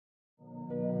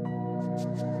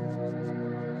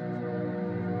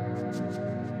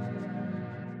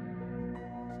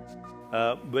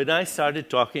When I started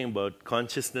talking about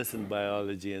consciousness in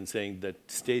biology and saying that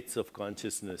states of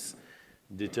consciousness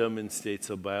determine states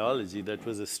of biology, that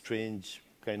was a strange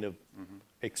kind of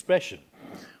expression.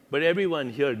 But everyone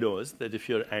here knows that if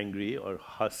you're angry or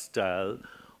hostile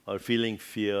or feeling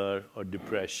fear or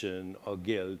depression or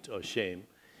guilt or shame,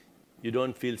 you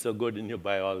don't feel so good in your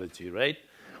biology, right?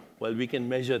 Well, we can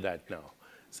measure that now.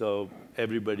 So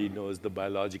everybody knows the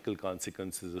biological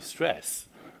consequences of stress.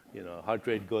 You know, heart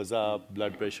rate goes up,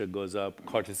 blood pressure goes up,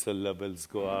 cortisol levels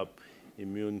go up,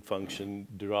 immune function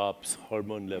drops,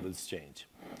 hormone levels change.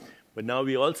 But now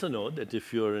we also know that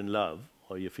if you're in love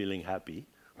or you're feeling happy,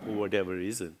 for whatever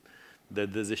reason,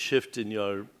 that there's a shift in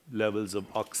your levels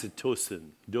of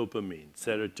oxytocin, dopamine,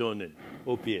 serotonin,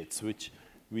 opiates, which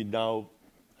we now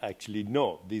actually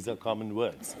know. These are common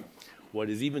words. What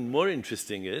is even more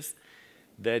interesting is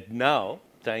that now,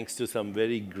 thanks to some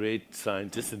very great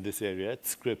scientists in this area at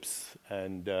Scripps,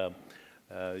 and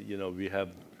you know, we have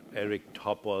Eric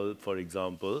Topol, for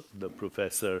example, the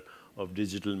professor of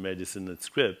digital medicine at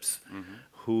Scripps,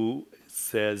 who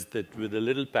says that with a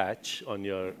little patch on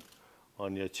your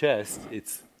chest,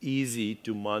 it's easy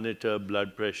to monitor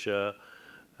blood pressure,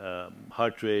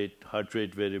 heart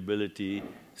rate variability,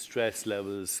 stress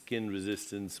levels, skin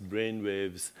resistance, brain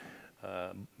waves,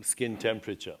 skin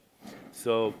temperature.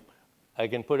 So I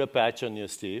can put a patch on you,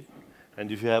 Steve,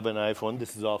 and if you have an iPhone,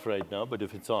 this is off right now, but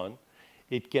if it's on,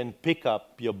 it can pick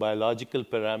up your biological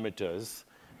parameters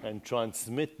and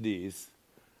transmit these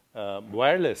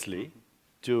wirelessly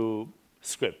to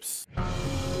Scripps.